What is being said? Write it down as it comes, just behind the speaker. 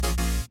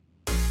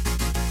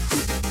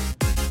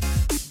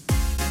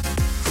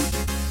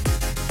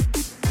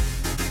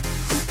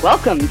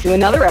Welcome to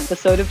another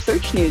episode of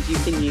Search News You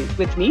Can Use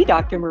with me,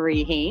 Dr.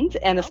 Marie Haynes,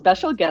 and a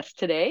special guest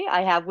today.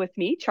 I have with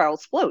me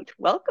Charles Float.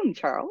 Welcome,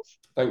 Charles.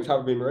 Thanks for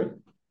having me, Marie.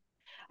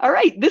 All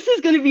right, this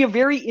is going to be a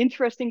very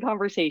interesting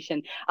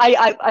conversation.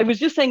 I was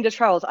just saying to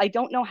Charles, I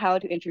don't know how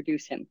to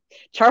introduce him.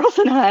 Charles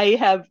and I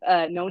have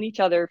known each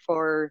other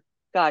for,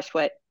 gosh,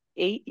 what,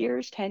 8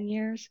 years, 10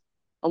 years?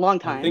 A long I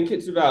time. think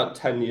it's about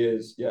 10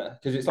 years, yeah,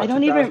 because it's I like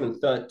don't even,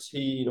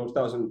 2013 or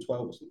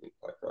 2012 or something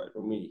like right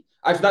when we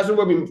actually that's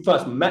when we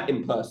first met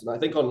in person. I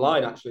think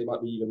online actually it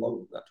might be even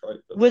longer than that, right?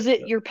 But was it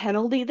yeah, your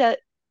penalty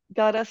that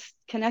got us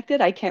connected?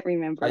 I can't I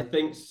remember.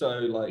 think so.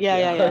 Like, Yeah,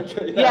 yeah, yeah, yeah.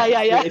 okay, Yeah,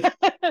 yeah, yeah, it's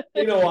yeah.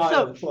 been a So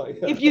while.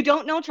 Like, yeah. if you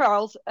don't know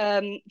Charles,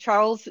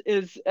 Charles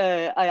is,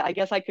 I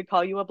guess I could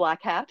call you a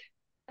black hat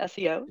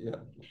SEO. Yeah,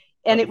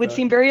 And that'd it be would fair.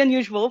 seem very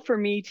unusual for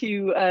me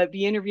to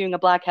be interviewing a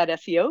black hat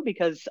SEO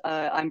because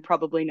I'm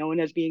probably known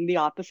as being the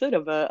opposite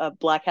of a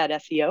black hat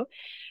SEO.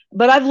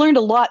 But I've learned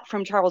a lot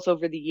from Charles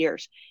over the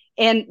years.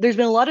 And there's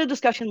been a lot of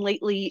discussion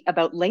lately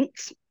about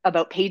links,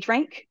 about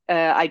PageRank.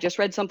 I just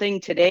read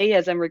something today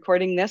as I'm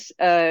recording this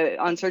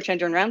on Search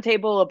Engine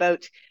Roundtable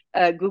about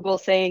Google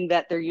saying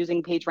that they're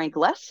using PageRank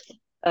less,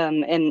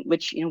 and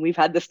which we've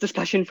had this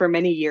discussion for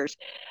many years.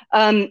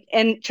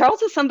 And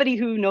Charles is somebody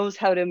who knows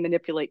how to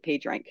manipulate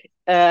PageRank,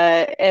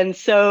 and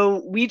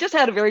so we just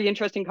had a very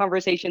interesting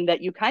conversation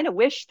that you kind of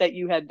wish that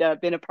you had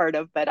been a part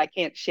of, but I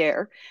can't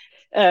share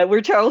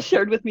where Charles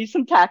shared with me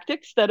some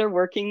tactics that are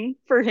working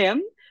for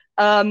him.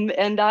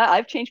 And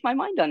I've changed my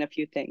mind on a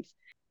few things.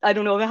 I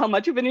don't know how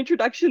much of an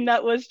introduction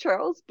that was,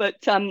 Charles, but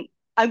I'm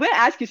going to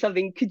ask you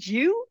something. Could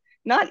you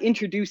not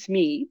introduce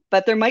me,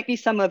 but there might be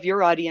some of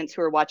your audience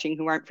who are watching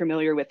who aren't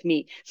familiar with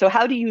me. So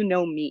how do you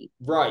know me?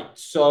 Right.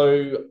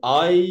 So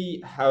I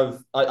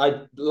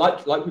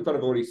like we've kind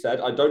of already said,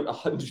 I don't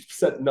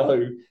 100%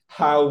 know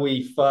how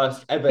we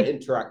first ever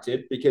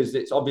interacted because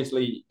it's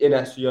obviously in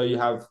SEO you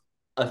have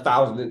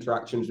 1,000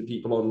 interactions with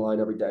people online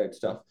every day and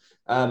stuff.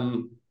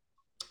 Um,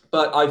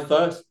 but I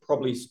first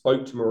probably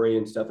spoke to Marie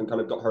and stuff and kind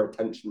of got her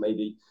attention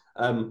maybe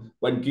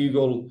when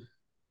Google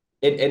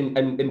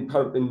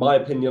in my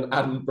opinion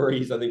and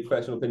Marie's I think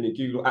personal opinion,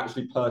 Google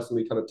actually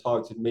personally kind of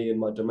targeted me and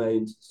my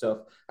domains and stuff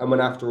and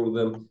went after all of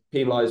them,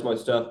 penalized my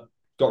stuff,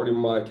 got rid of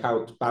my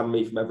account, banned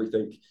me from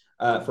everything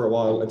for a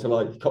while until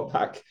I got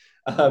back.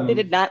 They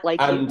did not like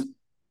you. And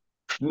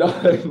no,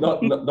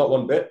 not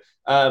one bit.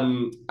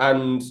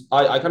 And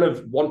I kind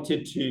of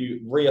wanted to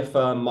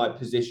reaffirm my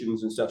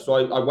positions and stuff. So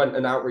I went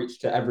and outreach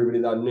to everybody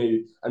that I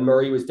knew, and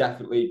Marie was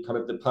definitely kind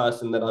of the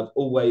person that I've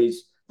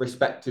always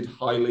respected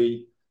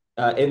highly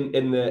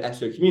in the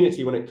SEO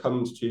community when it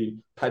comes to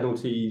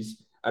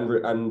penalties and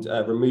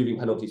removing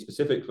penalties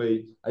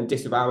specifically and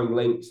disavowing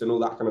links and all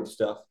that kind of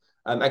stuff.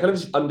 And kind of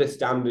just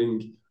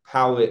understanding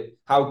how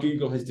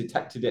Google has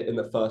detected it in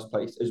the first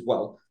place as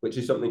well, which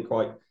is something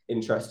quite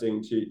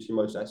interesting to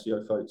most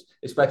SEO folks,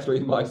 especially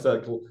in my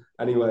circle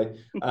anyway.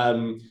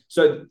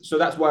 So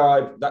that's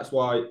why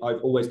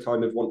I've always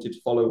kind of wanted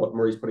to follow what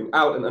Marie's putting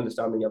out and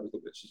understanding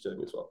everything that she's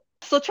doing as well.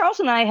 So Charles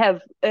and I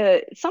have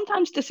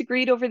sometimes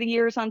disagreed over the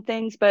years on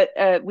things, but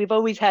we've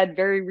always had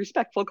very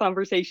respectful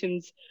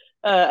conversations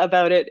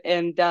about it,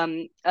 and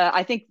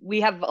I think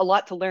we have a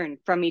lot to learn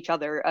from each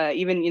other.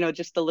 Even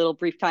just the little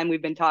brief time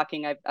we've been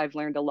talking, I've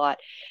learned a lot.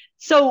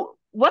 So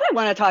what I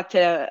want to talk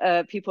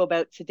to people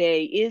about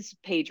today is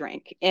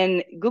PageRank,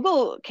 and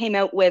Google came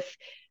out with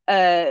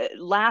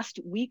last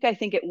week, I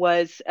think it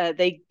was,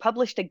 they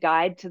published a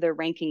guide to their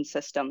ranking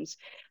systems.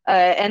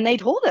 And they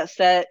told us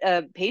that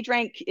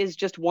PageRank is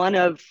just one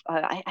of,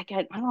 I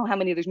don't know how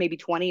many, there's maybe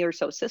 20 or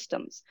so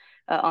systems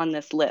on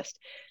this list.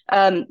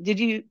 Have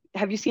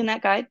you seen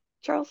that guide,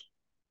 Charles?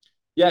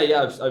 Yeah,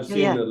 I've Oh, seen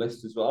yeah. the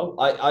list as well.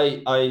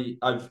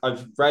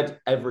 I've read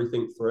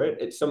everything through it.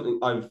 It's something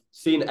I've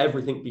seen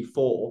everything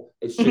before.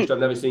 It's just I've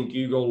never seen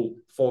Google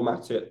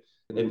format it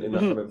in that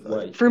kind of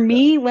way. For Yeah.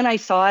 me, when I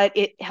saw it,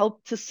 it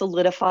helped to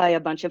solidify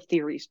a bunch of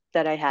theories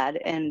that I had.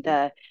 And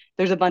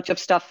there's a bunch of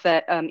stuff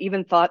that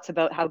even thoughts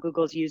about how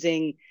Google's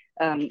using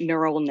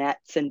neural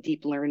nets and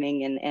deep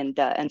learning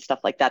and stuff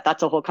like that.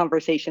 That's a whole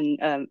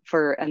conversation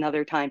for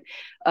another time,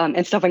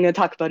 and stuff I'm going to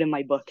talk about in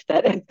my book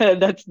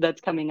that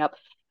that's coming up.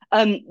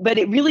 But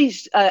it really,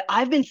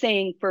 I've been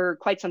saying for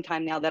quite some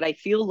time now that I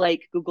feel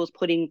like Google's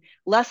putting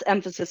less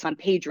emphasis on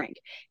PageRank.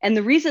 And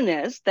the reason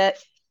is that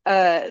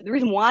the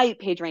reason why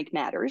PageRank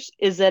matters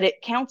is that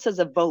it counts as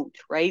a vote,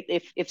 right?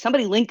 If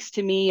somebody links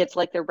to me, it's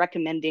like they're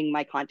recommending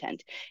my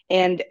content.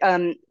 And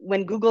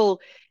when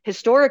Google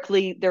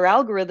historically, their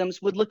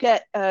algorithms would look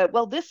at,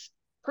 well, this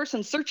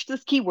person searched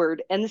this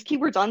keyword and this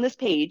keyword's on this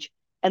page,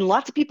 and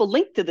lots of people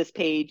link to this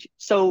page,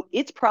 so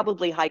it's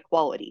probably high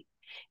quality.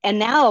 And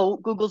now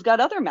Google's got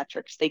other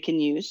metrics they can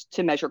use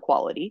to measure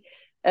quality.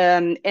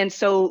 And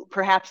so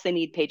perhaps they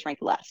need PageRank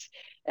less.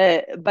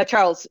 But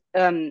Charles,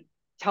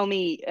 tell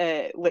me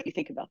what you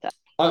think about that.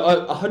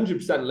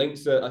 100%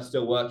 links are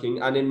still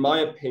working, and in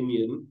my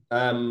opinion,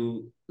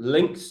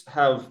 links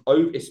have,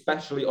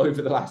 especially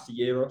over the last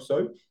year or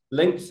so,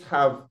 links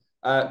have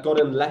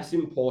gotten less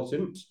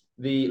important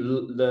the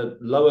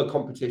lower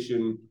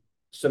competition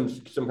some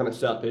kind of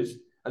SERP is,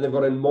 and they've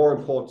got a more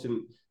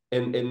important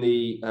in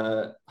the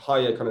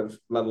higher kind of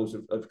levels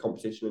of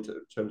competition in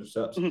terms of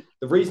SERPs. Mm-hmm.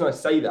 The reason I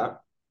say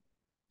that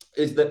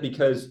is that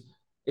because,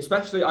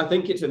 especially, I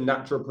think it's a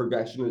natural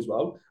progression as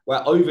well,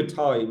 where over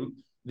time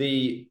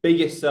the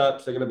biggest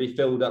SERPs are going to be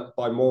filled up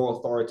by more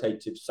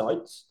authoritative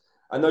sites,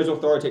 and those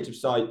authoritative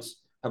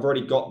sites have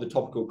already got the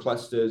topical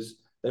clusters,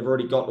 they've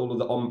already got all of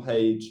the on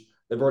page,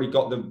 they've already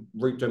got the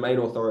root domain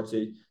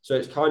authority. So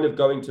it's kind of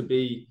going to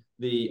be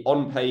the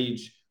on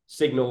page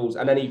signals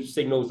and any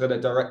signals that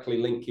are directly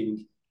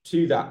linking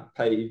to that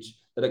page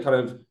that are kind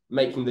of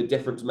making the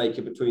difference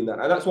maker between that.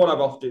 And that's what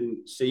I've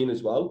often seen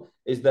as well,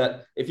 is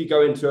that if you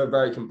go into a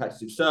very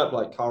competitive SERP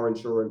like car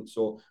insurance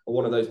or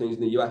one of those things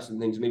in the US and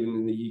things, and even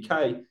in the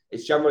UK,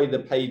 it's generally the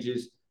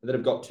pages that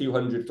have got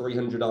 200,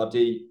 300 RD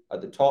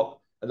at the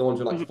top, and the ones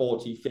with like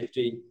 40,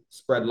 50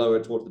 spread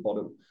lower towards the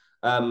bottom.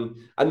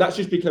 And that's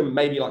just become,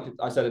 maybe like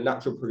I said, a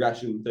natural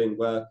progression thing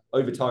where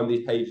over time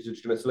these pages are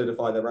just going to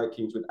solidify their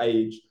rankings with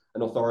age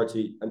and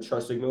authority and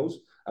trust signals,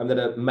 and that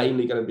are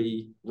mainly going to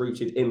be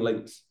rooted in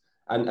links.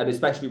 And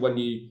especially when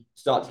you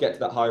start to get to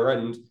that higher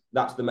end,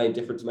 that's the main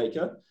difference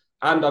maker.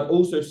 And I've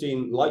also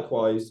seen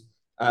likewise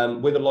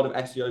with a lot of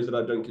SEOs that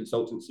I've done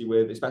consultancy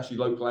with, especially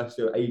local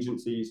SEO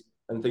agencies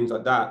and things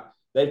like that,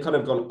 they've kind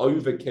of gone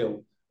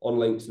overkill on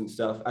links and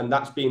stuff. And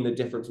that's been the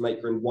difference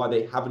maker and why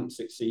they haven't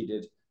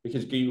succeeded,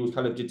 because Google's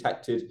kind of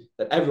detected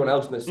that everyone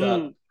else in the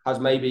SERP has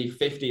maybe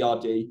 50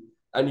 RD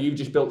and you've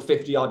just built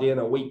 50 RD in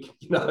a week,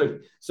 you know?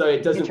 So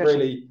it doesn't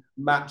really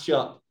match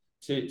up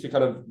to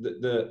kind of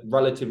the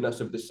relativeness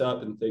of the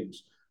SERP and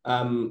things.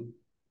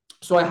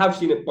 So I have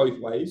seen it both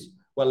ways,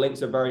 where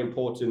links are very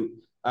important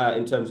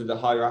in terms of the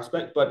higher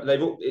aspect, but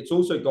it's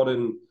also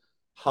gotten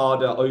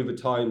harder over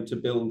time to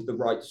build the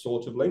right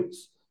sort of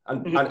links.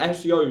 And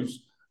SEOs,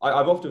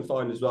 I've often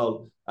find as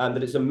well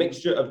that it's a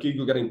mixture of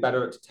Google getting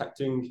better at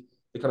detecting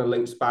the kind of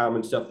link spam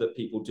and stuff that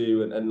people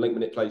do and link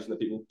manipulation that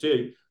people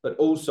do, but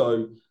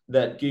also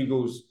that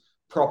Google's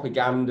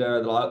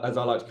propaganda, as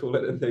I like to call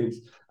it, and things,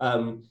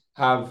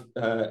 have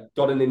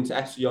gotten into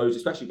SEOs,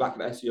 especially black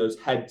and SEOs'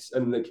 heads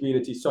and the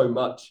community so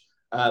much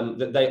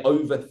that they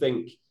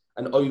overthink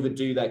and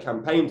overdo their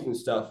campaigns and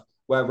stuff,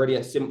 where really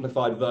a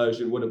simplified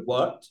version would have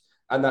worked.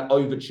 And that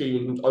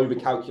overtuned,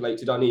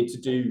 overcalculated, I need to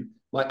do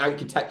my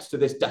anchor text to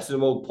this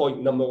decimal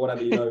point number,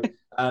 whatever, you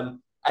know,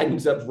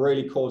 ends up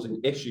really causing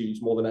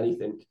issues more than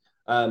anything.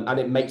 And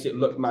it makes it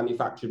look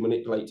manufactured,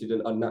 manipulated,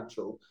 and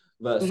unnatural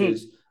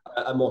versus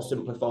a more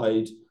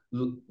simplified,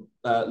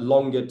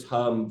 longer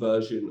term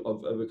version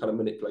of a kind of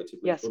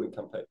manipulated building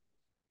campaign.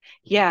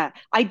 Yeah,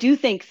 I do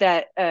think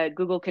that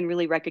Google can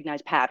really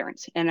recognize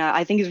patterns. And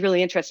I think it's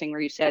really interesting where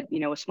you said, you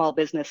know, a small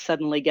business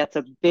suddenly gets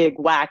a big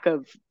whack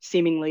of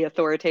seemingly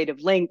authoritative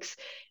links.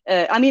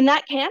 I mean,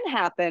 that can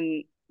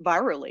happen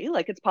virally.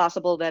 Like it's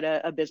possible that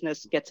a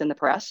business gets in the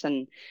press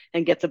and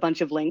gets a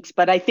bunch of links.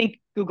 But I think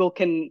Google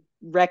can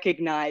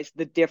recognize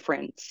the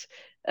difference.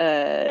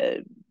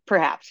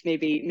 Perhaps,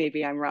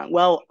 maybe I'm wrong.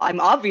 Well, I'm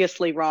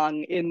obviously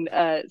wrong in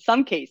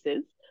some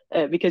cases.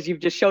 Because you've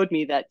just showed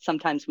me that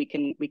sometimes we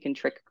can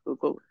trick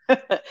Google.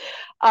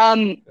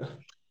 I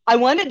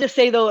wanted to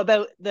say though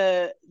about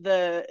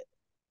the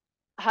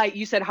high.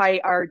 You said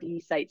high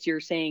RD sites. You're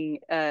saying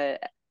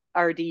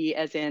RD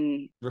as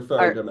in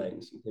referring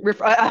domains.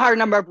 A higher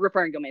number of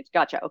referring domains.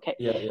 Gotcha. Okay.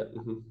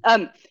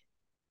 Yeah.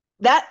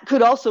 That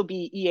could also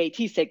be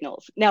EAT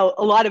signals. Now,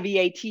 a lot of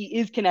EAT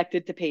is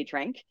connected to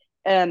PageRank.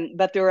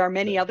 But there are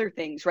many other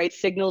things, right?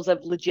 Signals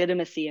of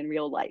legitimacy in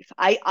real life.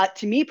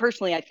 To me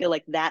personally, I feel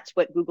like that's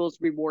what Google's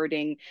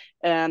rewarding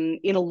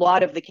in a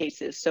lot of the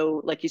cases.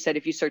 So, like you said,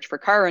 if you search for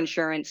car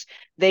insurance,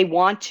 they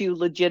want to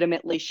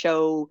legitimately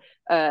show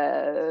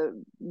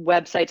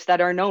websites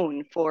that are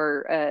known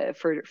for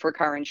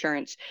car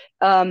insurance.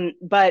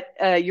 But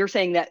you're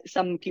saying that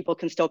some people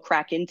can still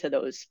crack into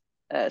those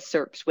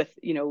SERPs with,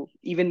 you know,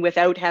 even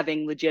without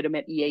having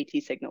legitimate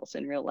EAT signals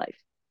in real life.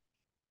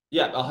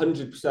 Yeah,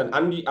 100%.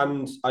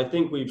 And I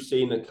think we've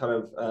seen a kind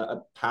of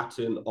a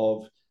pattern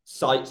of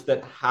sites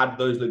that had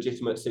those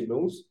legitimate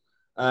signals.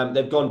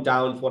 They've gone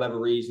down for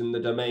whatever reason. The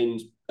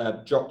domain's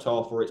dropped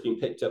off, or it's been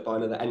picked up by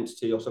another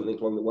entity or something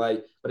along the way,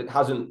 but it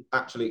hasn't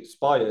actually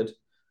expired.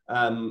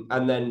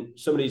 And then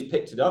somebody's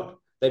picked it up.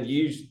 They've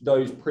used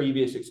those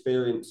previous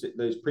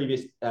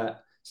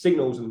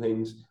signals and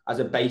things as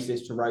a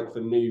basis to rank for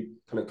new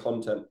kind of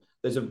content.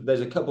 There's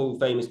a couple of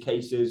famous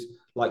cases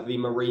like the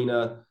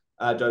Marina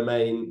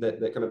domain that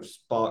kind of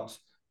sparked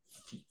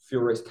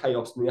furious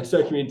chaos in the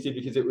SEO community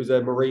because it was a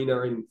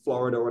marina in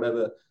Florida or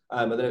whatever,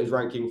 and then it was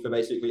ranking for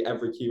basically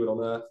every keyword on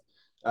earth.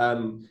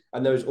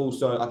 And there was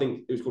also, I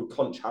think it was called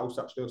Conch House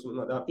actually or something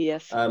like that.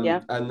 Yes.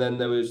 And then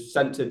there was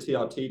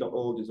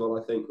centertrt.org as well,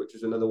 I think, which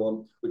is another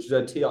one, which is a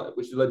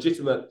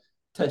legitimate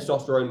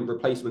testosterone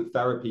replacement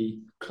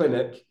therapy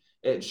clinic.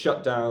 It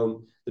shut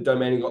down. The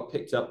domain got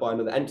picked up by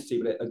another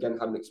entity, but it again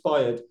hadn't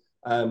expired.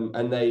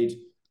 And they'd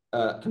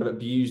kind of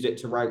abused it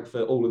to rank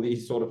for all of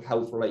these sort of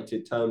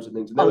health-related terms and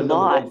things. And they were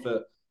number one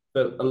for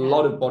a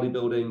lot of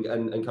bodybuilding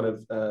and kind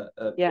of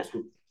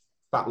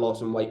fat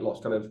loss and weight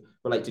loss kind of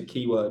related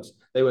keywords.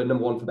 They were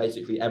number one for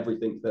basically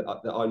everything that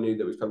I knew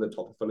that was kind of the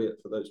top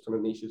affiliate for those kind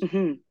of niches.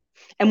 Mm-hmm.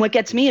 And what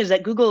gets me is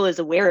that Google is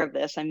aware of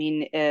this. I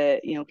mean,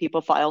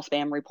 people file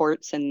spam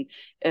reports and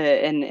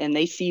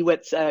they see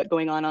what's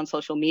going on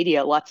social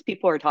media. Lots of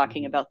people are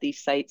talking about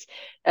these sites,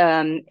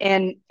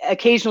 and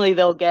occasionally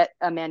they'll get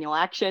a manual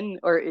action,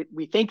 or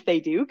we think they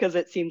do because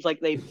it seems like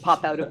they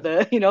pop out of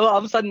the, all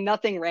of a sudden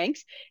nothing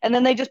ranks, and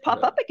then they just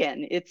pop up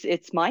again.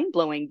 It's mind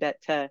blowing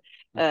that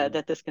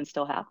that this can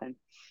still happen.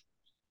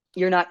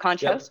 You're not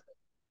conscious?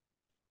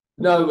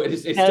 No,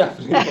 it's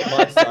definitely not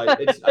my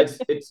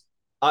side.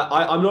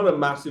 I'm not a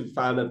massive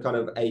fan of kind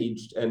of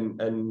aged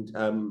and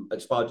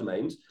expired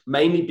domains,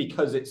 mainly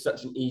because it's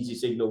such an easy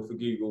signal for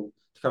Google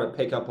to kind of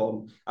pick up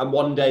on. And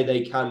one day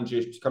they can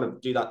just kind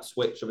of do that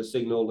switch of a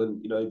signal,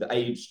 and the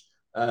aged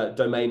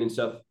domain and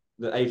stuff,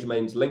 the aged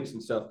domains links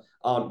and stuff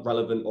aren't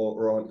relevant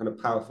or aren't kind of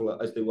powerful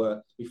as they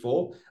were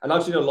before. And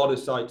I've seen a lot of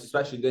sites,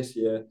 especially this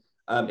year,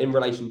 in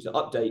relation to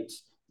updates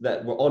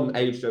that were on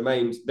aged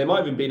domains. They might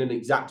have even been an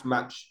exact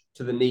match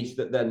to the niche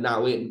that they're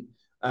now in.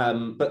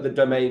 But the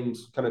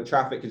domain's kind of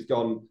traffic has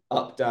gone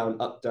up, down,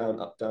 up, down,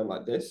 up, down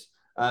like this.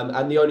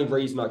 And the only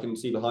reason I can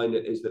see behind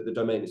it is that the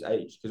domain is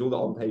aged, because all the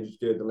on-page is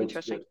good, the links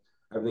are good,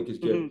 everything is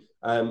good.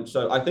 Mm-hmm.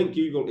 So I think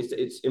Google,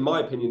 it's in my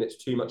opinion, it's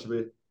too much of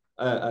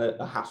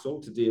a hassle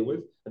to deal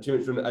with and too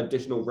much of an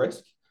additional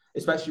risk,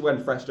 especially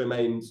when fresh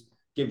domains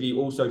give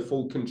you also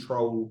full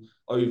control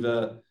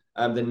over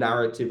the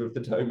narrative of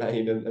the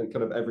domain and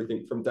kind of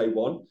everything from day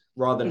one,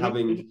 rather than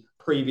having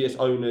previous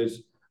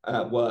owners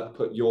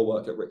put your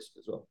work at risk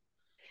as well.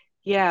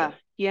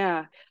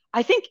 Yeah.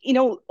 I think,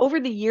 over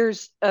the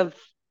years of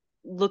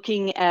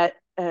looking at,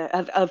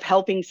 of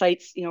helping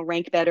sites,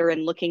 rank better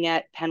and looking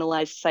at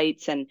penalized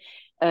sites, and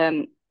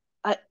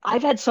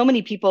I've had so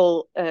many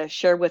people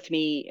share with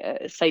me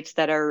sites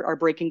that are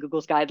breaking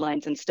Google's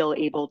guidelines and still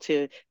able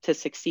to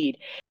succeed.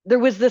 There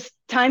was this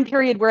time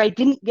period where I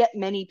didn't get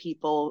many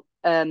people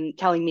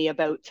telling me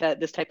about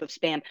this type of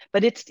spam,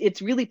 but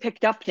it's really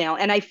picked up now,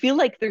 and I feel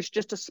like there's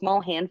just a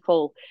small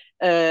handful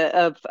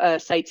of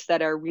sites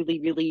that are really,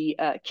 really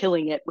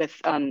killing it with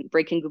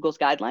breaking Google's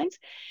guidelines.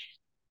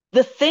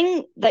 The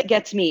thing that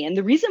gets me, and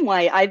the reason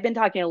why I've been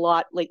talking a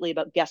lot lately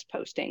about guest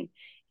posting,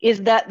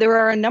 is that there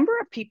are a number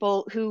of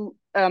people who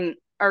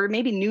are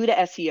maybe new to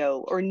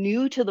SEO or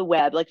new to the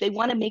web, like they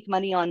want to make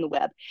money on the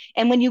web.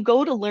 And when you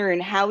go to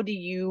learn how do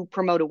you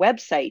promote a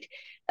website,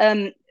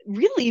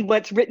 really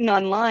what's written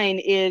online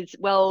is,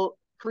 well,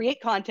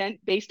 create content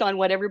based on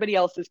what everybody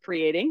else is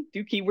creating,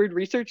 do keyword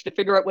research to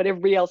figure out what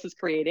everybody else is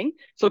creating.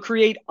 So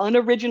create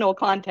unoriginal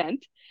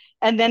content,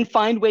 and then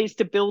find ways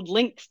to build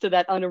links to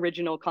that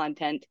unoriginal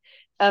content.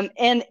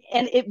 And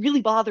it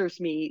really bothers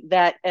me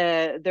that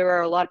there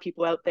are a lot of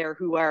people out there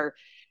who are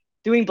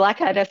doing black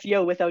hat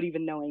SEO without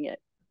even knowing it.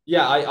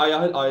 Yeah,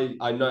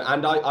 I know.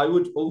 And I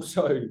would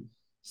also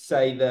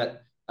say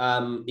that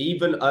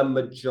even a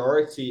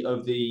majority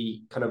of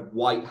the kind of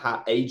white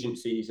hat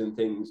agencies and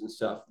things and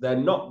stuff, they're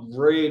not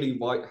really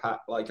white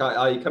hat. Like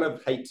I kind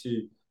of hate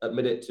to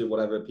admit it to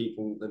whatever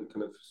people and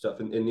kind of stuff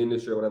in the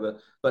industry or whatever.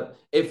 But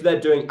if they're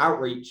doing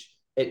outreach,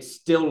 it's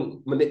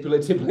still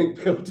manipulative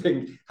link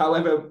building,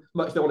 however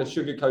much they want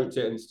to sugarcoat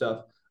it and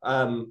stuff.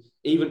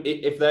 Even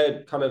if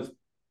they're kind of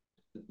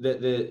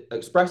the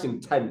express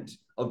intent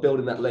of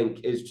building that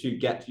link is to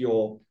get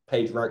your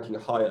page ranking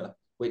higher,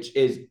 which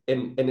is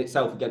in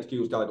itself against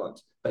Google's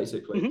guidelines,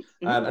 basically.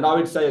 And I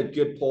would say a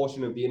good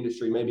portion of the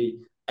industry,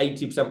 maybe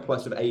 80%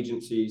 plus of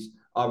agencies,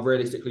 are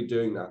realistically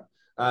doing that.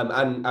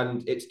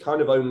 And it's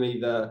kind of only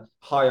the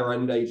higher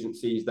end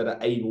agencies that are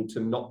able to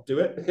not do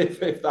it,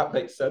 if that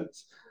makes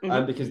sense,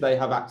 because they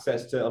have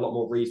access to a lot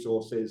more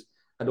resources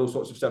and all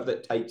sorts of stuff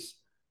that takes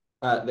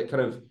that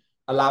kind of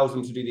allows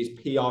them to do these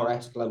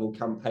PR-esque level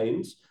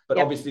campaigns. But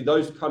obviously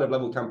those kind of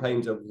level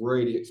campaigns are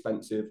really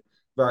expensive,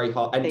 very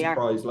hard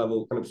enterprise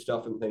level kind of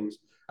stuff and things.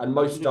 And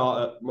most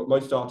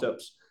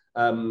startups,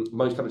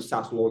 most kind of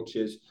SaaS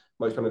launches,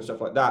 most kind of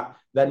stuff like that,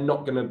 they're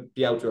not going to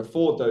be able to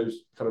afford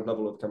those kind of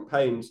level of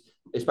campaigns,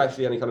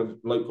 especially any kind of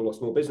local or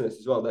small business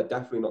as well. They're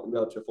definitely not going to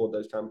be able to afford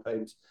those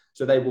campaigns.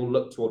 So they will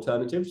look to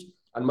alternatives.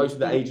 And most of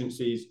the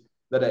agencies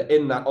that are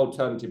in that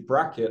alternative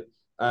bracket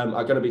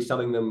are going to be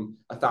selling them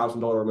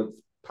 $1,000 a month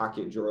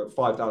package or a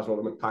 $5,000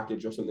 a month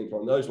package or something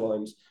along those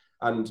lines.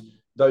 And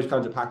those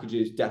kinds of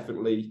packages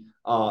definitely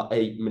are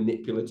a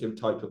manipulative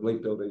type of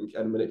link building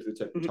and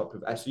manipulative type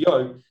of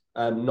SEO,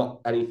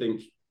 not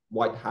anything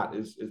white hat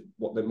is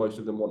what most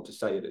of them want to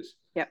say it is.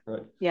 Yeah.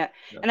 Right? Yeah.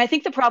 And I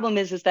think the problem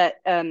is that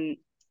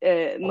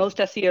most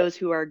SEOs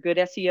who are good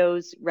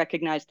SEOs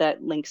recognize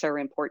that links are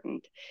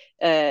important.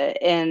 I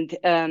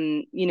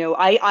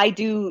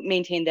do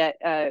maintain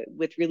that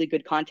with really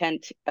good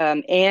content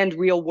and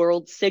real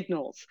world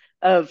signals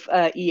of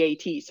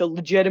EAT. So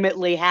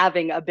legitimately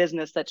having a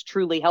business that's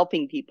truly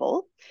helping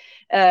people.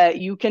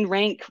 You can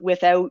rank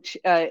without,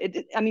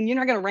 you're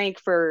not going to rank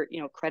for,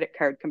 credit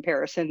card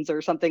comparisons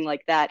or something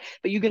like that,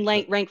 but you can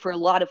rank for a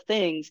lot of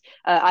things,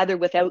 either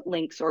without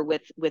links or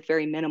with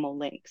very minimal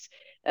links.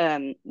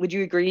 Would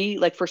you agree,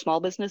 like for small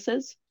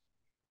businesses?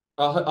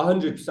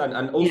 100%.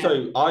 And Yeah.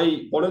 also,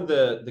 one of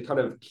the kind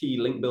of key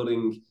link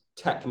building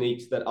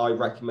techniques that I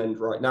recommend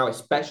right now,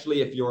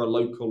 especially if you're a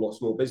local or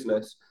small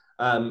business,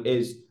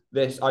 is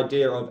this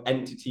idea of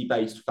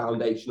entity-based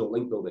foundational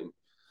link building.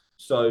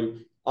 So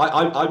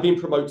I've been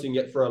promoting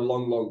it for a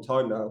long, long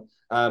time now.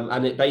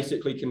 And it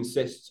basically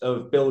consists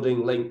of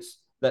building links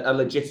that a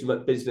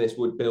legitimate business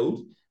would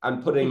build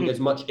and putting Hmm. as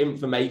much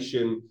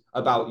information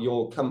about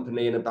your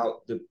company and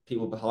about the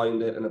people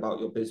behind it and about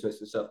your business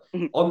and stuff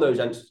Hmm. on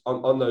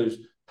those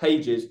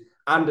pages,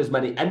 and as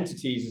many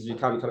entities as you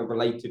can kind of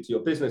related to your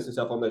business and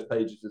stuff on those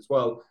pages as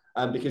well.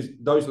 Because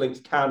those links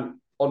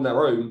can on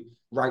their own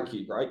rank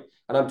you, right?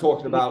 And I'm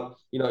talking Hmm. about,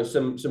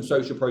 some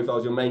social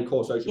profiles, your main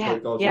core social Yeah.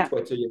 profiles, your Yeah.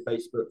 Twitter, your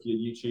Facebook, your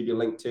YouTube, your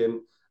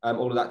LinkedIn,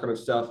 all of that kind of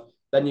stuff.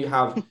 Then you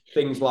have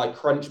things like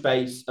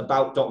Crunchbase,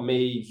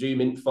 About.me, Zoom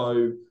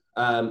Info.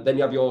 Then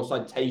you have your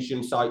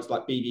citation sites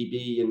like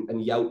BBB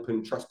and Yelp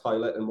and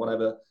Trustpilot and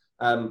whatever.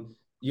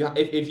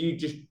 If you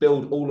just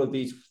build all of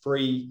these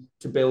free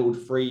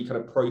kind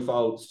of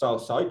profile style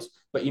sites,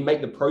 but you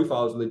make the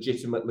profiles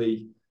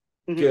legitimately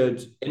Hmm.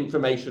 good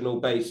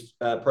informational based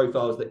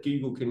profiles that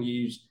Google can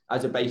use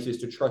as a basis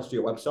to trust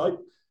your website.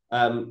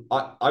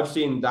 I've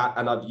seen that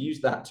and I've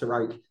used that to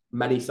rank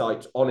many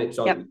sites on its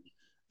Yep. own.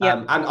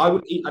 Yep.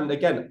 And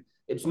again,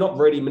 it's not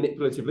really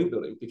manipulative link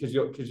building because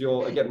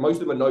you're again,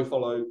 most of them are no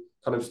follow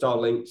kind of style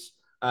links.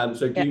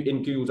 So Yep.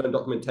 in Google's own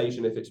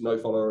documentation, if it's no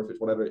follow or if it's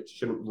whatever, it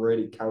shouldn't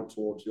really count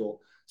towards your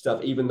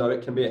stuff, even though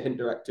it can be a hint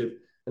directive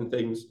and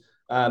things.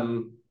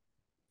 And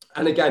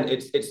again,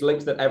 it's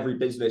links that every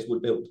business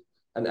would build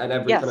and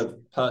every kind Yes.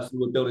 of person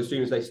would build as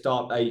soon as they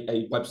start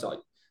a website.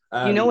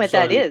 You know what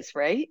that So is,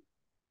 right?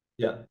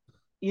 yeah,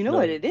 You know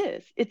what no, it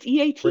is. It's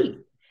EAT. great.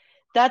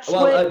 That's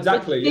Well, what it's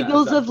exactly, yeah,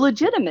 signals of exactly,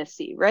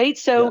 legitimacy, right?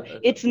 yeah, So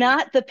it's exactly,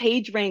 not the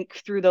page rank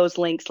through those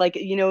links, like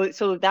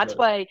so that's no.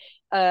 why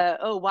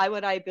oh, why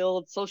would I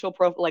build social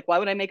profile, like why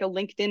would I make a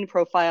LinkedIn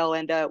profile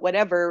and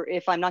whatever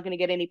if I'm not going to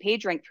get any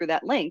page rank through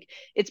that link?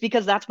 It's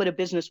because that's what a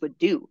business would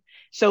do.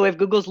 So if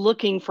Google's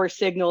looking for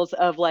signals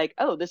of like,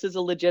 oh, this is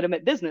a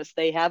legitimate business,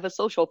 they have a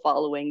social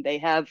following, they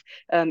have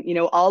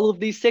all of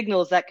these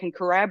signals that can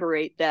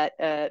corroborate that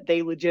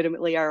they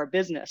legitimately are a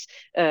business,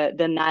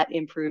 then that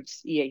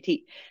improves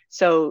EAT.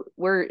 So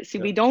we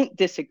Yeah. don't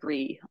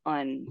disagree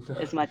on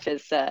as much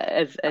as we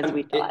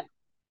And thought.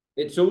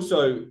 it's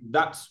also,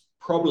 that's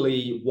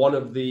probably one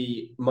of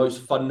the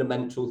most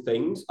fundamental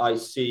things I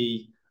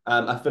see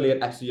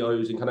affiliate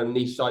SEOs and kind of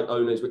niche site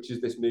owners, which is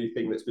this new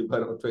thing that's been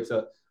put up on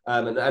Twitter,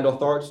 and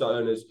authority site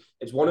owners.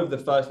 It's one of the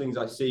first things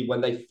I see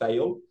when they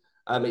fail.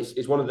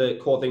 It's one of the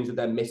core things that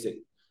they're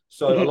missing.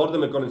 So a Mhm. lot of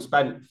them have gone and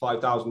spent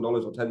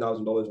 $5,000 or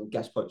 $10,000 on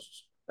guest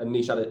posts and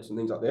niche edits and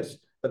things like this,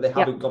 but they Yep.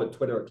 haven't got a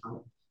Twitter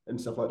account and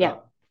stuff like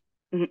Yeah.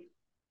 that. Mhm.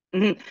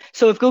 Mhm.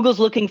 So if Google's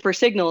looking for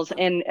signals,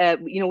 and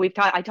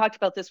I talked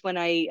about this when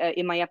I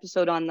in my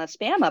episode on the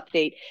spam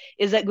update,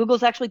 is that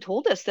Google's actually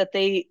told us that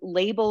they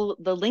label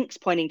the links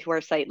pointing to our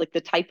site, like the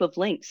type of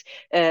links,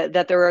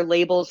 that there are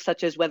labels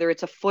such as whether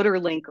it's a footer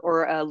link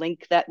or a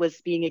link that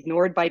was being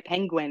ignored by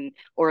Penguin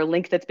or a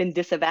link that's been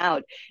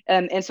disavowed.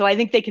 And so I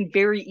think they can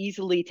very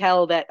easily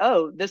tell that,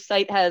 oh, this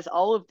site has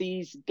all of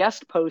these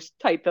guest post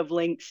type of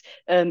links,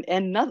 and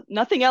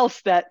nothing else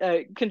that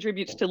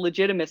contributes to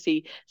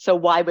legitimacy. So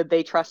why would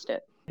they trust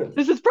it?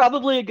 This is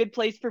probably a good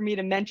place for me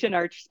to mention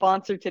our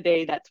sponsor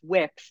today. That's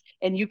Wix.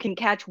 And you can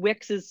catch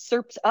Wix's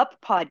SERPs Up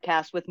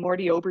podcast with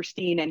Morty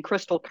Oberstein and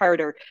Crystal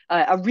Carter,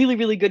 a really,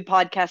 really good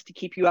podcast to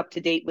keep you up to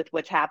date with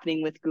what's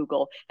happening with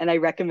Google. And I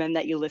recommend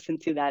that you listen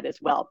to that as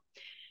well.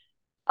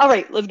 All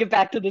right, let's get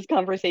back to this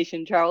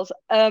conversation, Charles.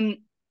 I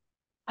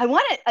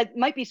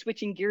might be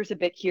switching gears a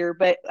bit here,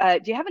 but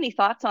do you have any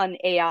thoughts on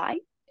AI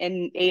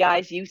and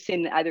AI's use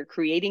in either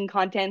creating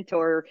content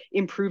or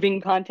improving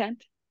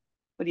content?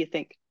 What do you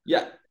think?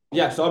 Yeah,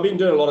 yeah. So I've been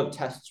doing a lot of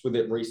tests with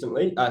it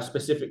recently,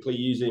 specifically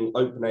using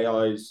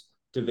OpenAI's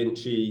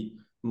DaVinci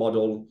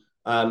model.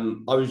 I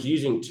was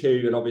using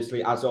two, and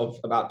obviously, as of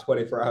about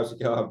 24 hours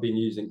ago, I've been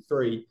using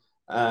three.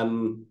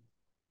 Um,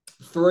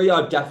 Three,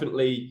 I've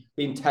definitely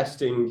been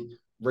testing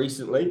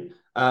recently,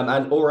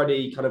 and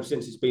already kind of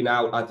since it's been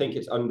out, I think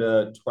it's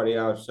under 20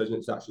 hours since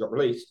it's actually got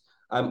released.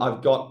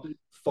 I've got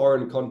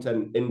foreign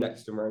content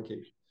indexed and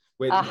ranking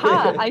with,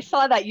 Aha, I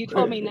saw that. You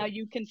told me now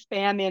you can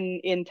spam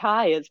in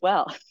Thai as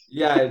well.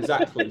 yeah,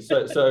 exactly.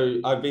 So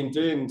I've been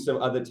doing some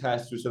other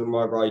tests with some of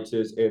my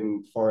writers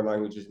in foreign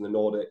languages in the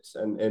Nordics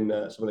and in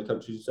some of the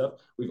countries and stuff.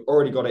 We've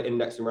already got it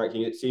indexed and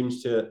ranking. It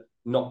seems to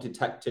not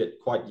detect it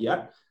quite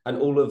yet. And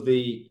all of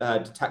the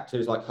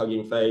detectors like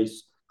Hugging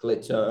Face,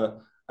 Glitter,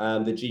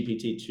 the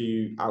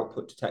GPT-2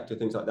 output detector,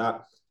 things like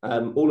that,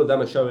 all of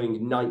them are showing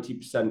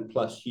 90%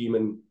 plus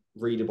human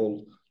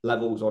readable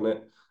levels on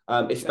it.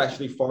 Interesting.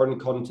 Especially foreign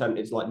content,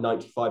 it's like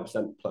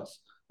 95% plus,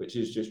 which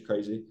is just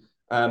crazy.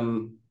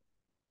 And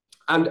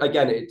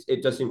again,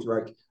 it does seem to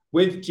rank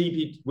with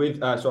the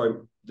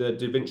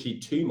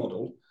DaVinci 2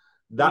 model.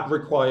 That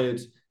required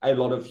a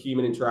lot of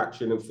human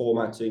interaction and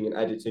formatting and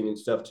editing and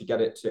stuff to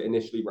get it to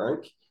initially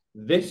rank.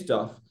 This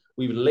stuff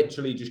we've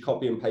literally just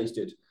copy and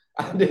pasted.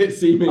 and it Oh,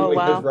 seemingly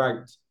has wow.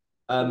 ranked straight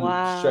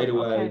Wow. Okay.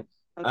 away.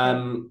 Okay.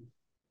 Um,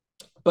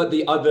 but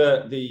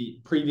the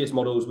previous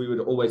models, we would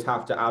always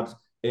have to add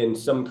in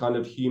some kind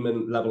of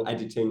human level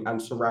editing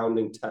and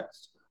surrounding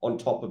text on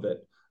top of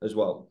it as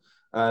well,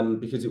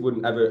 because it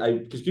wouldn't ever,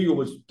 because Google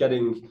was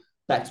getting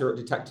better at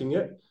detecting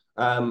it.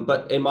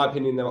 But in my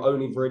opinion, they were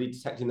only really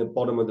detecting the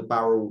bottom of the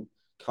barrel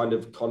kind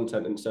of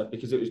content and stuff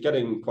because it was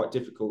getting quite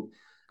difficult.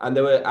 And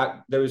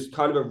there was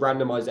kind of a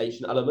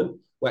randomization element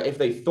where if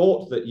they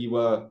thought that you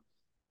were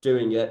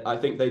doing it, I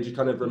think they just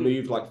kind of Mm-hmm.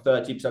 removed like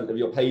 30% of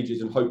your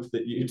pages and hoped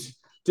that you'd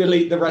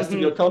delete the rest of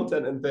Mm-hmm. your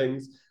content and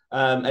things,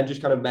 and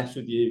just kind of mess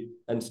with you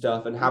and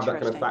stuff and have that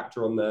kind of Interesting.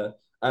 factor on there.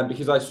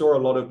 Because I saw a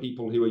lot of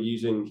people who are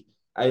using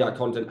AI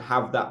content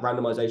have that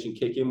randomization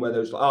kick in where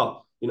there's like,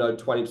 oh,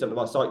 20% of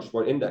our site just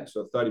won't index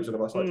or 30%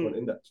 of our site just won't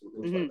index and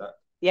things Mm-hmm. like that.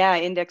 Yeah,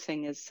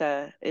 indexing is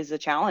a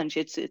challenge.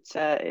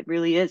 It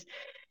really is.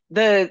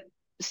 The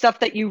stuff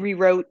that you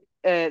rewrote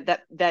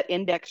that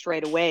indexed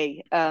right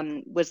away,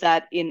 was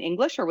that in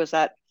English or was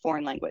that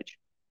foreign language?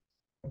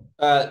 Or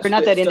not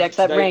that Stuff index,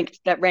 today,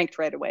 that ranked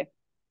right away.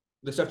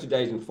 the stuff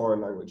today is in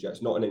foreign language,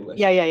 yes, not in English.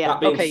 Yeah, yeah, yeah. That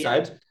being Okay,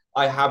 yeah. said,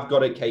 I have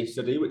got a case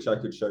study which I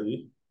could show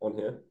you on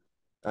here.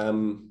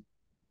 Um,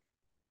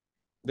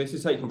 this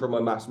is taken from my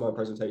mastermind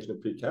presentation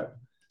at Phuket.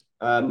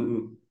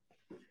 Um,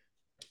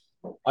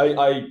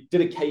 I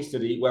did a case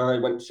study where I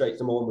went straight to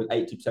someone with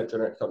 80%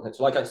 generic content.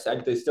 So, like I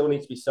said, there still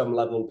needs to be some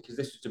level because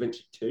this is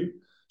DaVinci 2.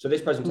 So,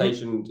 this Mm-hmm.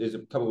 presentation is a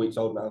couple of weeks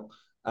old now.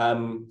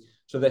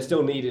 So, there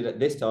still needed at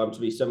this time to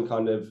be some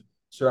kind of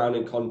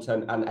surrounding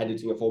content and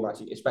editing and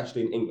formatting,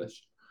 especially in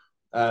English.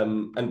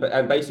 And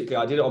basically,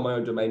 I did it on my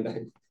own domain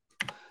name.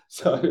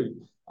 So,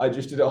 I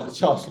just did it on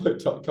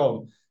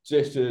charleslook.com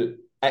just to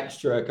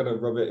extra kind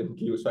of rub it in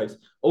Google's face.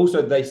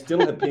 Also, they still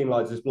had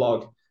penalized this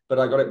blog, but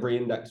I got it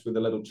re-indexed with a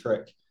little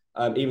trick,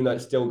 even though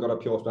it's still got a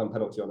pure spam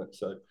penalty on it.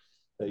 So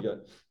there you go.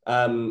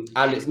 And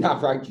it's now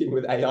ranking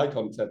with AI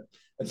content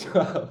as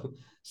well.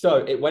 So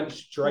it went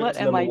straight What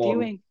to am number I one.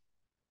 doing?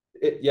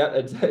 Yeah,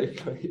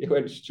 exactly. It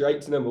went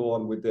straight to number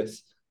one with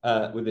this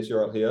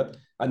URL here.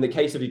 And the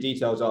case study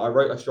details are: I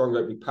wrote a strong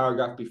opening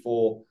paragraph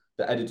before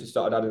the editor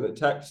started adding the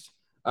text.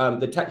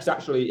 The text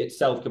actually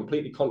itself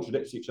completely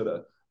contradicts each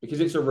other because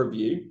it's a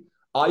review.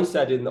 I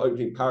said in the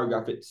opening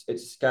paragraph it's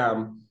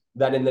scam.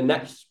 Then in the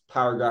next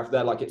paragraph,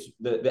 they're like it's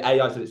the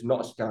AI said it's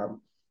not a scam.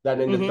 Then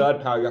in the Mm-hmm.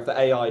 third paragraph, the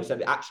AI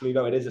said actually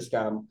no, it is a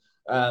scam.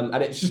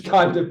 And it's just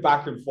kind of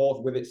back and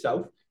forth with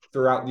itself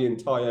throughout the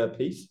entire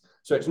piece.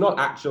 So it's not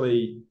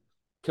actually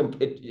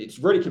it's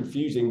really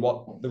confusing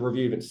what the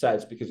review even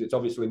says because it's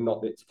obviously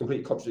not, it's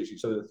completely contradicts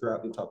each other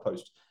throughout the entire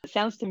post. It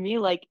sounds to me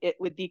like it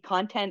would be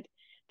content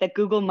that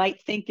Google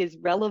might think is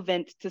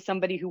relevant to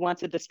somebody who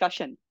wants a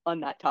discussion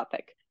on that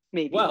topic,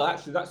 maybe. Well,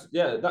 actually, that's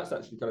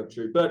actually kind of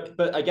true. But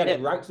again, it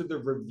It, ranks with the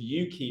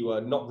review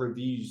keyword, not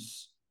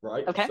reviews,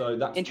 right? okay, So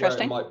that's where it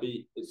interesting. might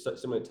be. It's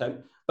similar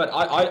intent, but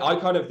I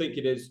kind of think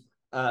it is.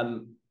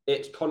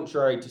 It's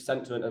contrary to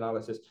sentiment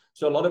analysis.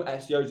 So a lot of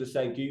SEOs are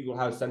saying Google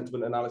has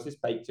sentiment analysis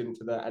baked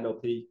into their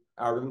NLP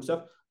algorithm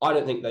stuff. I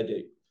don't think they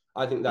do.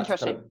 I think that's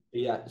kind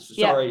Interesting. of BS.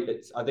 Yeah. Sorry,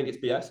 I think it's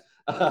BS.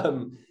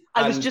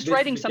 I was And just this is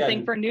writing something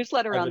again for a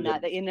newsletter on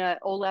that evidence. in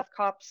Olaf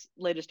Kopp's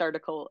latest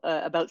article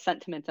about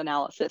sentiment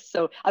analysis.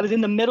 So I was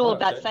in the middle Oh, of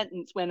that okay.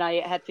 sentence when I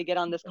had to get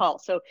on this call.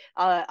 So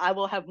I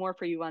will have more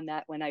for you on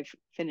that when I've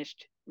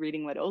finished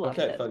reading what Olaf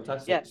Okay,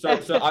 says. Yeah.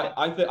 fantastic. So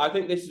I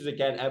think this is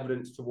again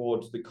evidence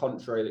towards the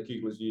contrary that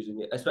Google is using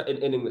it,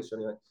 especially in English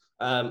anyway.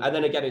 And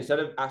then again, instead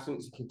of asking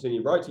it to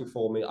continue writing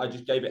for me, I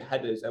just gave it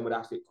headers and would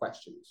ask it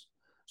questions.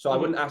 So I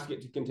Mm-hmm. wouldn't ask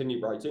it to continue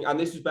writing. And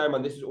this is, bear in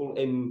mind, this is all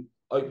in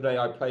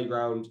OpenAI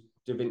Playground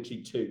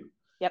DaVinci 2.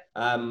 Yep.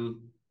 And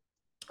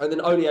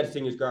then only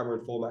editing is grammar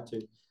and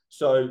formatting.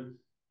 So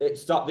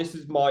this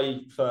is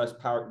my first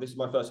this is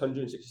my first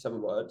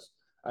 167 words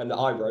and that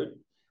I wrote.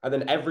 And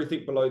then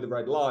everything below the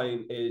red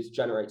line is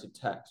generated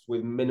text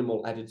with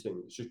minimal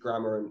editing. It's just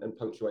grammar and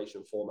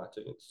punctuation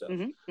formatting and stuff.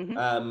 Mm-hmm.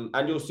 Mm-hmm.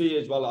 And you'll see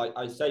as well,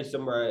 I say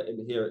somewhere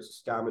in here it's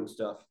a scam and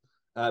stuff.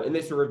 In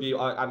this review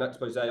and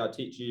expose, I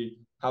teach you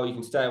how you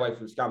can stay away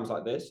from scams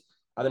like this.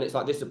 And then it's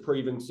like this is a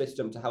proven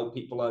system to help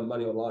people earn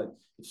money online.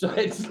 So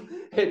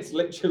it's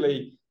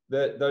literally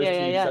those Yeah.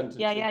 Yeah. two Yeah. sentences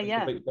Yeah. Yeah. are Yeah.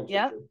 completely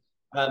Yeah.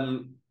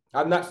 contradictory.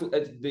 And that's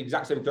the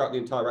exact same throughout the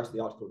entire rest of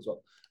the article as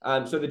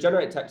well. So the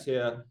generated text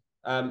here,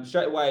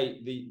 straight away,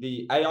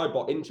 the AI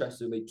bot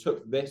interestingly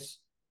took this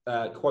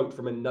quote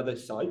from another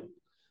site,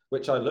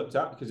 which I looked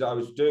at because I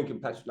was doing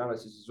competitive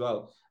analysis as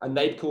well, and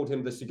they'd called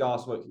him the cigar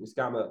smoking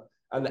scammer,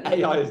 and the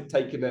AI has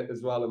taken it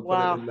as well and put it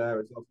Wow. in there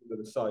as well for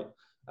the site.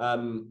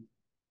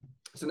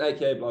 It's an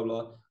AKA blah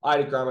blah. I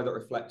had a grammar that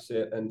reflects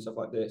it and stuff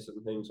like this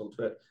and things on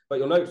Twitter. But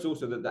you'll notice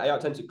also that the AI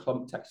tends to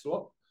clump text a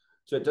lot,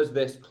 so it does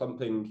this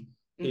clumping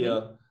Mm-hmm.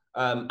 here,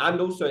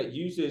 and also it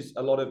uses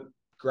a lot of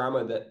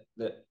grammar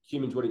that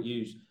humans wouldn't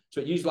use. So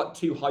it uses like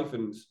two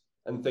hyphens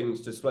and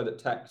things to split up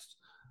text.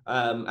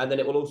 And then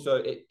it will also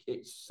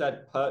it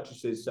said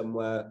purchases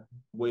somewhere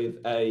with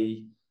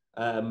a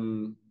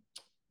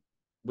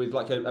with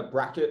like a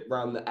bracket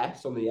around the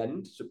S on the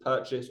end, so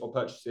purchase or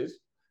purchases.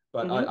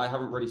 but Mm-hmm. I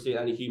haven't really seen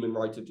any human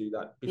writer do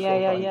that Yeah,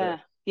 before yeah, I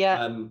did.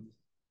 yeah.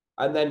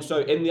 And then so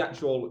in the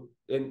actual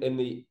in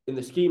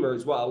the schema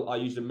as well, I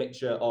used a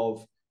mixture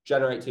of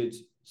generated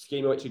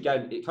schema, which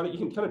again it kind of you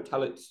can kind of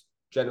tell it's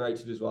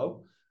generated as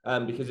well,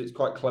 because it's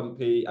quite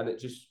clumpy and it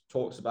just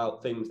talks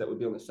about things that would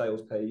be on the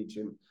sales page,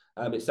 and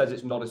it says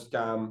it's not a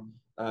scam,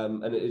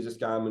 and it is a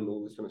scam and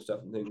all this kind of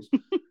stuff and things.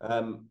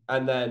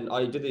 And then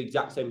I did the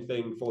exact same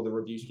thing for the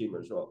review schema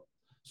as well.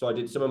 So I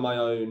did some of my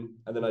own,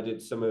 and then I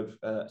did some of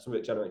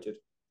it generated.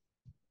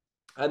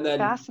 And then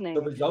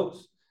Fascinating. the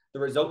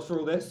results for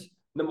all this,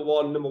 number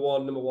one, number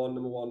one, number one,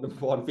 number one,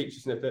 number one, feature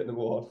snippet,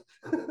 number one.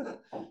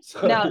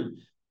 So Now,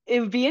 it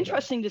would be yeah.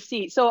 interesting to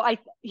see. So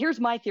here's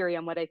my theory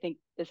on what I think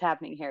is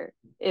happening here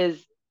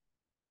is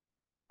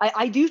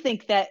I do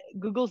think that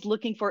Google's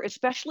looking for,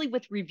 especially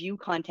with review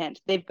content,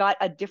 they've got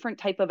a different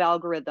type of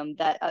algorithm,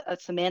 that a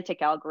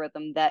semantic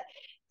algorithm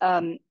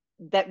um,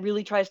 that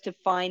really tries to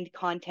find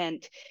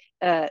content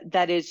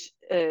that is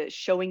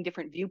showing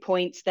different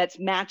viewpoints, that's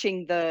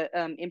matching the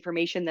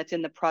information that's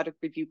in the product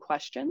review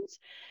questions.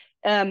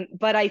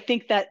 But I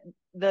think that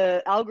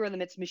the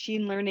algorithm, it's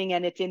machine learning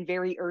and it's in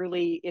very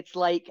early, it's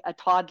like a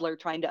toddler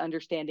trying to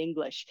understand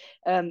English.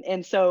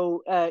 And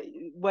so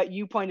what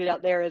you pointed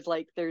out there is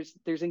like there's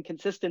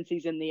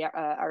inconsistencies in the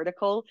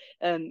article.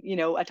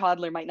 A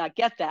toddler might not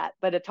get that,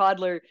 but a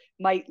toddler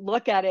might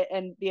look at it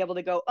and be able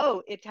to go,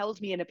 oh, it tells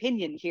me an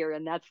opinion here,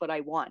 and that's what I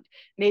want.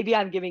 Maybe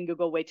I'm giving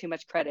Google way too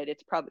much credit.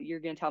 It's probably,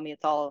 you're going to tell me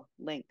it's all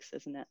links,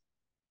 isn't it?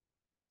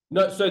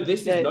 No, so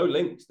this is no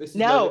links. This is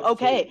no No, links at all.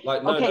 okay.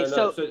 Like, no, Okay, no,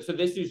 no. so So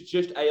this is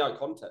just AI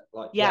content.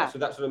 Like, yeah, yeah. so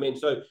that's what I mean.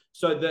 So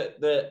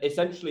the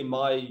essentially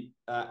my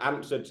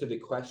answer to the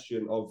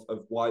question of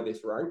why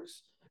this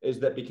ranks is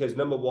that because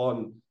number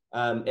one,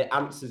 it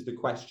answers the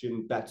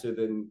question better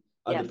than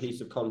other Yes.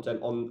 piece of content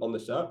on the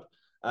SERP.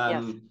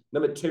 Yes.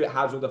 Number two, it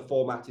has all the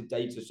formatted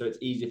data, so it's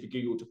easy for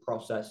Google to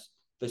process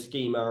the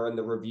schema and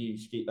the review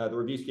schema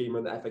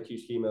and the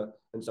FAQ schema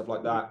and stuff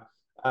like that.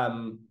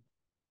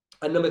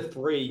 And number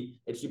three,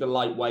 it's super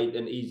lightweight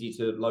and easy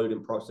to load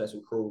and process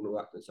and crawl and all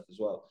that kind of stuff as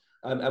well.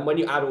 And when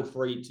you add all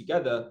three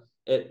together,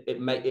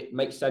 it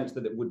makes sense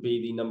that it would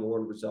be the number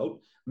one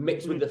result,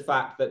 mixed with the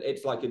fact that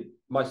it's like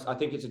I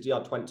think it's a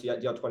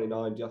DR20,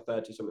 DR29,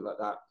 DR30, something like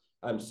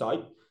that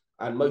site.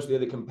 And most of the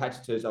other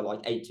competitors are like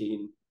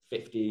 18,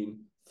 15,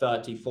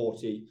 30,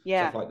 40,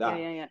 Yeah. stuff like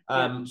that.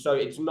 Yeah. So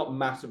it's not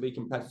massively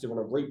competitive on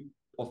a root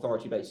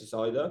authority basis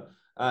either.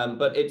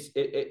 But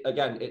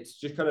again, it's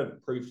just kind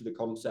of proof to the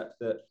concept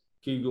that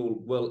Google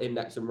will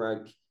index and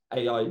rank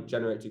AI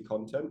generated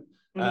content.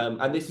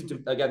 And this is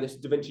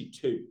DaVinci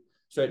 2.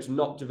 So it's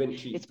not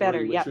DaVinci It's 3, better,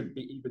 which yeah. should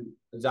be even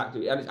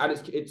exactly, and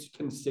it's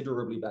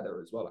considerably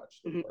better as well,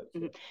 actually. Right?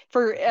 So,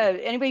 For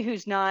anybody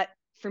who's not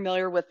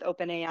familiar with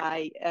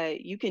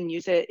OpenAI, you can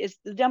use it. Is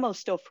the demo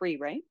still free,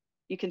 right?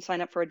 You can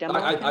sign up for a demo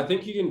account. I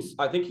think you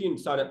can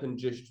sign up and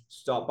just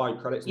start buying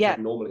credits and Yeah.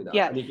 stuff normally now,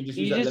 Yeah. and you can just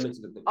use that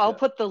limited things. I'll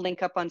put the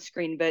link up on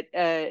screen, but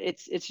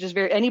it's just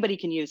anybody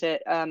can use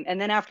it.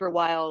 And then after a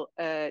while,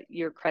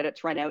 your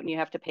credits run out and you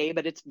have to pay,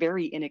 but it's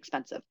very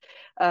inexpensive.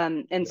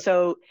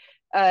 So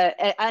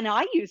and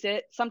I use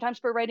it sometimes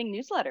for writing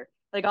newsletter.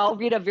 Like I'll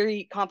read a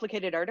very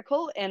complicated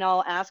article and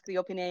I'll ask the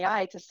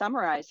OpenAI to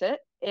summarize it.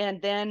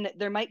 And then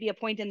there might be a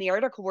point in the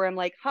article where I'm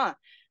like,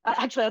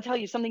 actually, I'll tell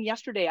you something.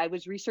 Yesterday, I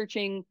was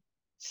researching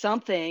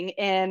something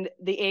and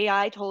the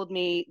AI told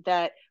me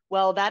that,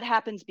 well, that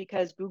happens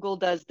because Google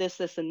does this,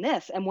 this, and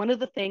this. And one of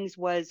the things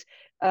was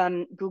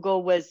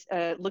Google was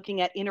looking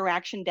at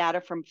interaction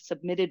data from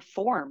submitted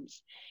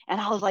forms.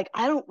 And I was like,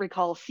 I don't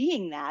recall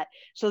seeing that.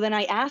 So then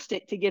I asked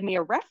it to give me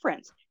a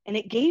reference. And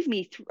it gave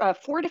me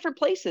 4 different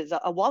places,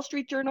 a Wall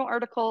Street Journal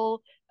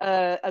article,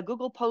 a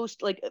Google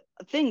post, like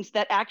things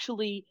that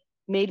actually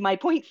made my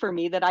point for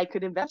me that I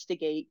could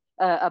investigate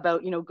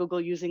about, Google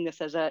using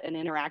this as an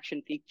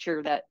interaction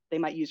feature that they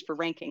might use for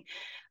ranking.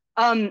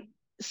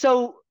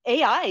 So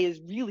AI is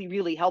really,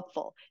 really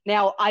helpful.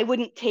 Now, I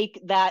wouldn't take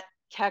that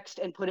text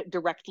and put it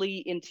directly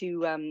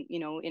into,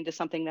 into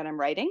something that I'm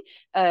writing.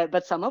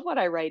 But some of what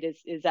I write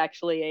is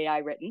actually AI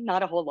written,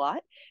 not a whole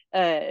lot,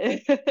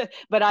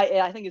 but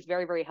I think it's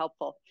very, very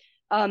helpful.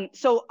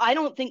 So I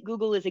don't think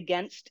Google is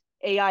against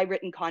AI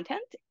written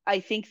content. I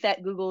think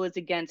that Google is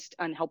against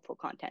unhelpful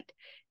content,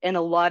 and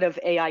a lot of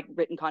AI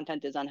written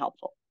content is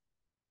unhelpful.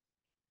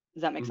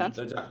 Does that make sense?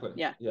 Exactly.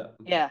 Yeah.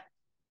 Yeah.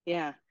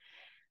 Yeah.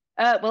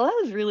 Well, that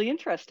was really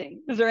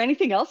interesting. Is there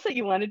anything else that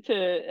you wanted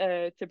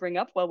to bring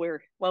up while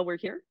we're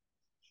here?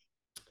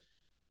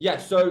 Yeah,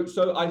 so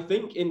I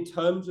think in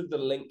terms of the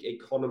link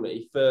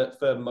economy,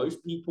 for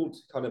most people to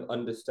kind of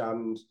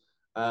understand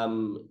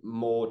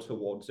more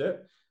towards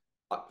it,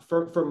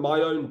 from my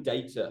own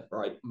data,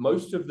 right?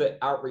 Most of the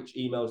outreach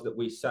emails that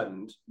we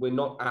send, we're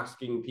not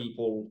asking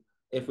people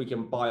if we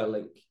can buy a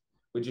link.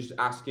 We're just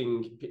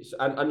asking,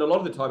 and a lot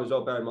of the time as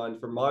well, bear in mind,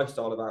 from my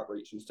style of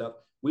outreach and stuff,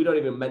 we don't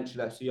even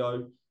mention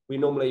SEO. We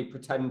normally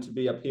pretend to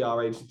be a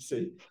PR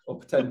agency or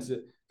pretend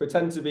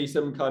to be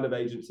some kind of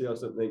agency or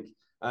something,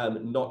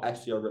 not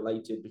SEO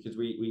related, because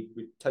we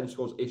tend to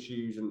cause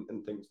issues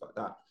and things like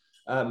that.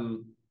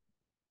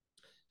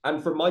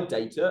 And from my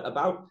data,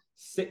 about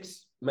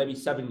 6, maybe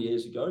 7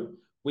 years ago,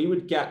 we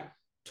would get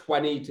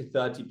 20 to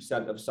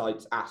 30% of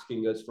sites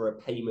asking us for a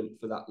payment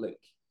for that link,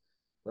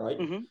 right?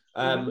 Mm-hmm.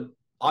 Mm-hmm.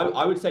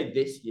 I would say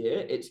this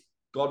year it's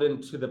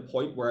gotten to the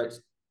point where it's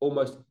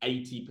almost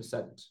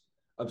 80%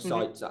 of Mm-hmm.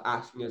 sites are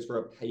asking us for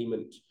a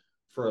payment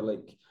for a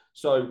link.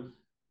 So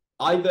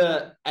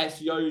either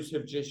SEOs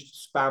have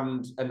just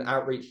spammed and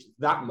outreached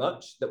that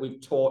much that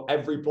we've taught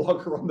every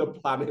blogger on the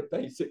planet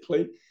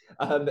basically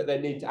that they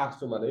need to ask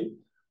for money,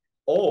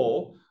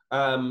 or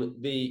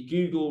the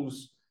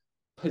Google's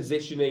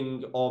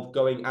positioning of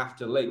going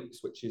after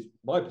links, which is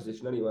my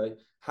position anyway,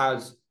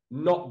 has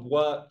not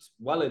worked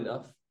well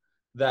enough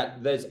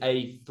that there's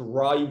a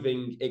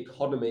thriving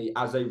economy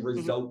as a Mm-hmm.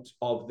 result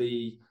of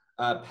the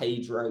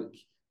page rank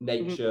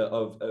Mm-hmm. nature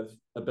of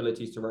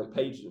abilities to rank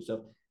pages and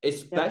stuff, Yep.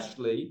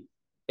 especially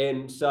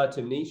in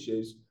certain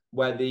niches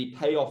where the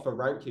payoff for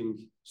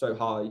ranking so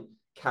high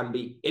can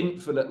be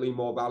infinitely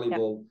more Yep.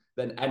 valuable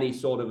than any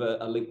sort of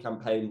a link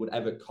campaign would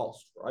ever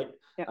cost, right?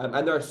 Yep.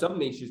 And there are some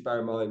niches, bear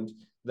in mind,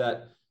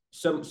 that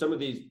some of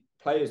these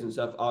players and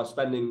stuff are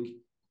spending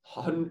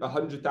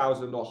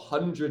 100,000 or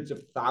hundreds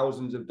of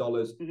thousands of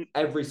dollars Mm-hmm.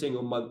 every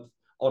single month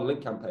on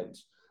link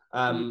campaigns.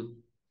 Mm-hmm.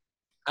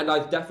 And I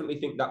definitely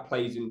think that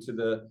plays into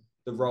the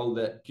role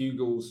that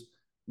Google's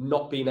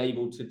not being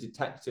able to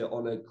detect it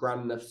on a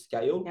grand enough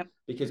scale, Yep.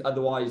 because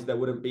otherwise there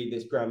wouldn't be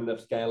this grand enough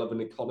scale of an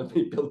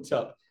economy built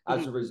up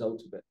as Mm-hmm. a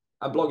result of it.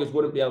 And bloggers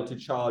wouldn't be able to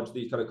charge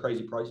these kind of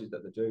crazy prices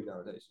that they're doing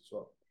nowadays as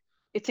well.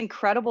 It's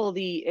incredible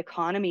the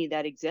economy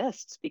that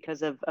exists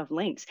because of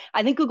links.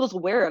 I think Google's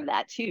aware of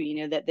that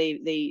too, that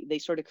they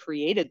sort of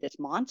created this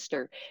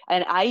monster.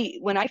 And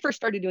when I first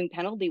started doing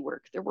penalty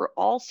work, there were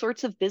all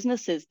sorts of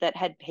businesses that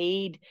had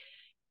paid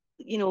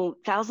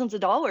thousands of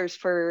dollars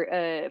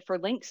for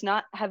links,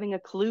 not having a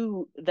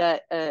clue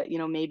that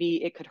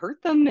maybe it could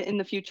hurt them in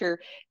the future.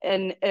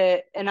 And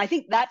I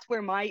think that's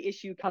where my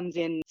issue comes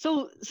in.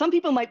 So some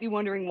people might be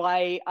wondering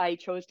why I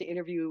chose to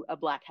interview a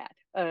black hat,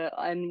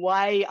 and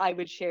why I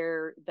would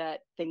share that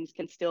things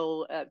can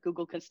still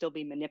Google can still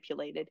be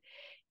manipulated.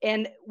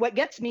 And what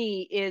gets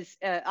me is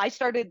I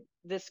started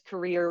this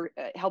career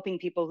helping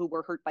people who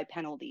were hurt by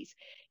penalties,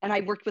 and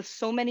I worked with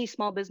so many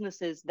small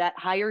businesses that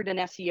hired an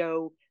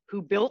SEO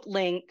who built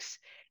links,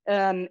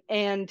 and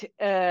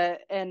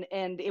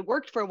it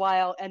worked for a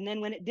while, and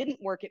then when it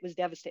didn't work, it was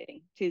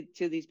devastating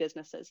to these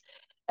businesses.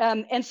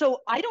 And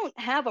so I don't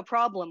have a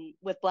problem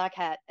with black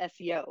hat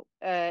SEO,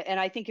 and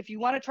I think if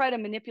you want to try to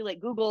manipulate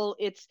Google,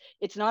 it's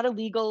not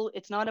illegal,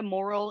 it's not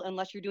immoral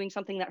unless you're doing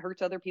something that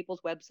hurts other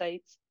people's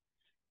websites.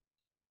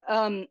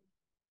 Um,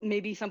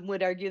 Maybe some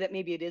would argue that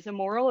maybe it is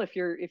immoral if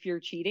you're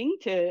cheating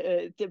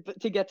to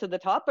get to the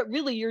top, but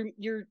really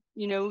you're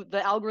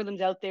the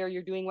algorithm's out there,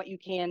 you're doing what you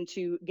can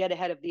to get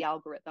ahead of the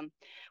algorithm.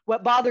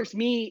 What bothers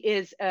me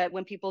is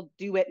when people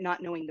do it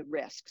not knowing the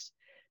risks.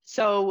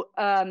 So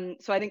I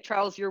think,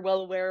 Charles, you're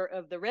well aware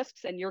of the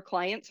risks, and your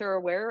clients are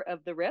aware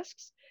of the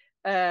risks,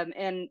 and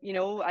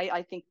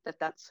I think that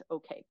that's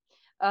okay.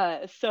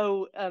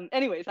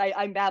 Anyways,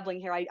 I'm babbling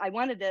here. I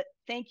wanted to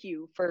thank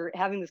you for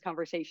having this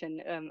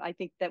conversation. I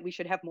think that we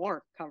should have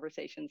more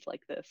conversations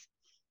like this.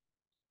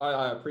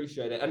 I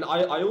appreciate it. And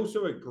I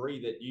also agree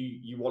that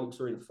you want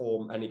to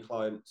inform any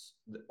clients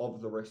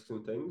of the risks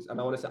and things. And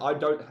I want to say, I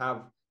don't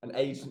have an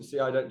agency,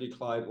 I don't do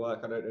client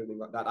work, I don't do anything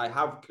like that. I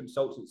have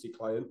consultancy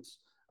clients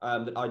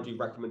that I do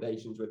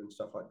recommendations with and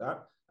stuff like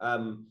that.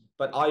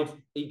 But I've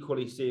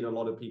equally seen a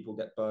lot of people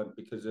get burnt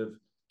because of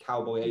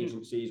cowboy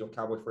agencies or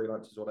cowboy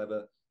freelancers or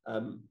whatever,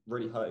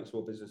 really hurting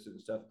small businesses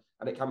and stuff.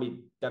 And it can be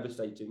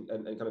devastating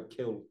and kind of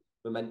kill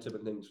momentum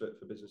and things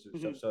for businesses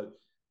and stuff. So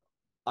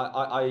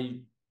I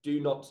do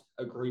not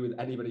agree with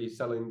anybody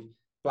selling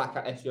black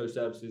hat SEO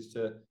services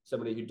to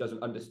somebody who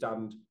doesn't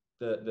understand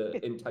the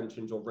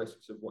intentions or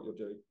risks of what you're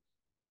doing.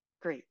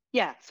 Great.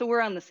 Yeah. So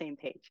we're on the same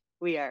page.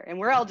 We are. And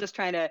we're all just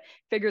trying to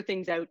figure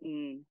things out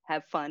and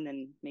have fun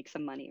and make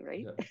some money,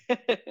 right? Yeah.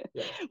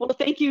 Yeah. Well,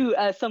 thank you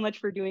so much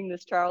for doing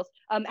this, Charles.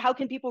 How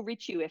can people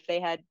reach you if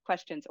they had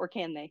questions, or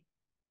can they?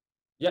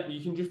 Yeah,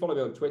 you can just follow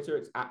me on Twitter.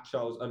 It's at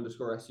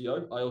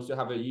Charles_SEO. I also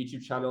have a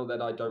YouTube channel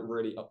that I don't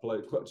really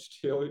upload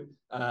much to.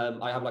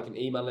 I have like an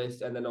email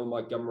list, and then on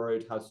my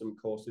Gumroad has some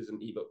courses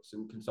and ebooks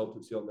and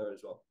consultancy on there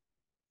as well.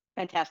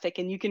 Fantastic.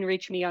 And you can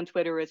reach me on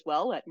Twitter as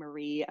well at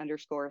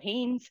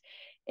Marie_Haynes.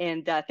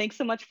 And thanks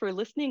so much for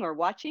listening or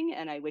watching.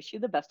 And I wish you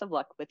the best of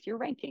luck with your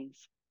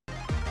rankings.